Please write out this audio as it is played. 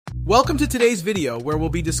Welcome to today's video where we'll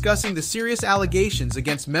be discussing the serious allegations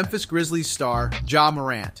against Memphis Grizzlies star Ja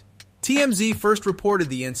Morant. TMZ first reported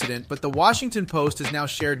the incident, but the Washington Post has now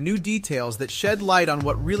shared new details that shed light on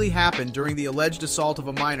what really happened during the alleged assault of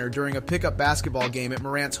a minor during a pickup basketball game at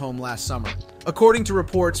Morant's home last summer. According to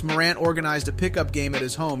reports, Morant organized a pickup game at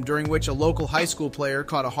his home during which a local high school player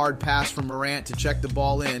caught a hard pass from Morant to check the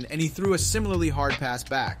ball in, and he threw a similarly hard pass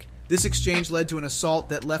back. This exchange led to an assault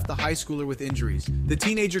that left the high schooler with injuries. The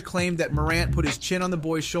teenager claimed that Morant put his chin on the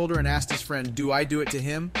boy's shoulder and asked his friend, "Do I do it to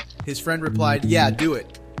him?" His friend replied, "Yeah, do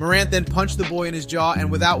it." Morant then punched the boy in his jaw, and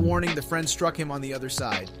without warning, the friend struck him on the other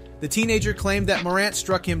side. The teenager claimed that Morant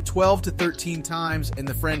struck him 12 to 13 times, and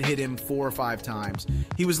the friend hit him 4 or 5 times.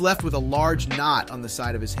 He was left with a large knot on the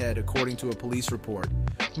side of his head, according to a police report.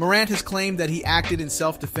 Morant has claimed that he acted in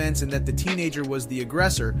self-defense and that the teenager was the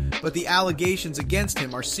aggressor, but the allegations against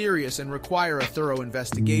him are serious and require a thorough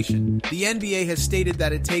investigation. The NBA has stated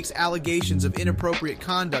that it takes allegations of inappropriate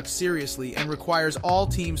conduct seriously and requires all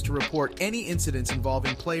teams to report any incidents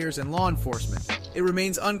involving players and law enforcement. It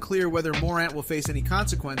remains unclear whether Morant will face any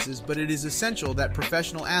consequences, but it is essential that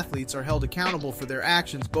professional athletes are held accountable for their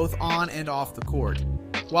actions both on and off the court.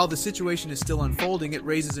 While the situation is still unfolding, it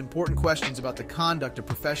raises important questions about the conduct of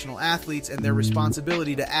professional athletes and their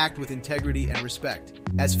responsibility to act with integrity and respect.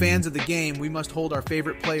 As fans of the game, we must hold our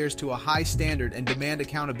favorite players to a high standard and demand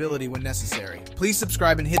accountability when necessary. Please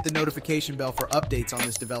subscribe and hit the notification bell for updates on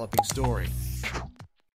this developing story.